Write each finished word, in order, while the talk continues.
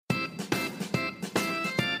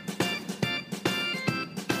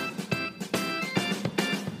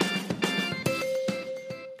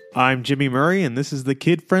I'm Jimmy Murray, and this is the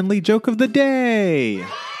kid-friendly joke of the day.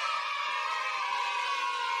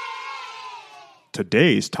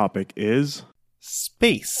 Today's topic is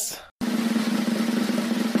space.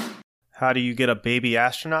 How do you get a baby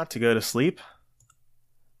astronaut to go to sleep?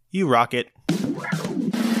 You rock it.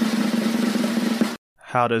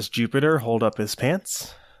 How does Jupiter hold up his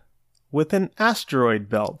pants? With an asteroid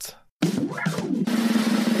belt.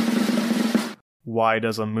 Why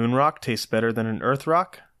does a moon rock taste better than an earth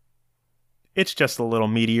rock? It's just a little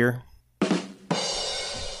meteor.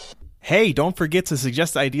 Hey, don't forget to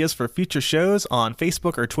suggest ideas for future shows on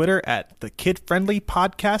Facebook or Twitter at the Kid Friendly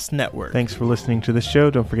Podcast Network. Thanks for listening to the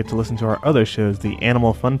show. Don't forget to listen to our other shows, the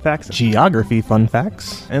Animal Fun Facts, Geography Fun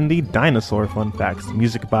Facts, and the Dinosaur Fun Facts.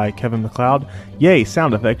 Music by Kevin MacLeod. Yay,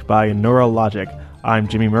 sound effect by Neurologic. I'm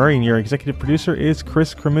Jimmy Murray, and your executive producer is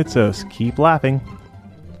Chris Kremitzos. Keep laughing.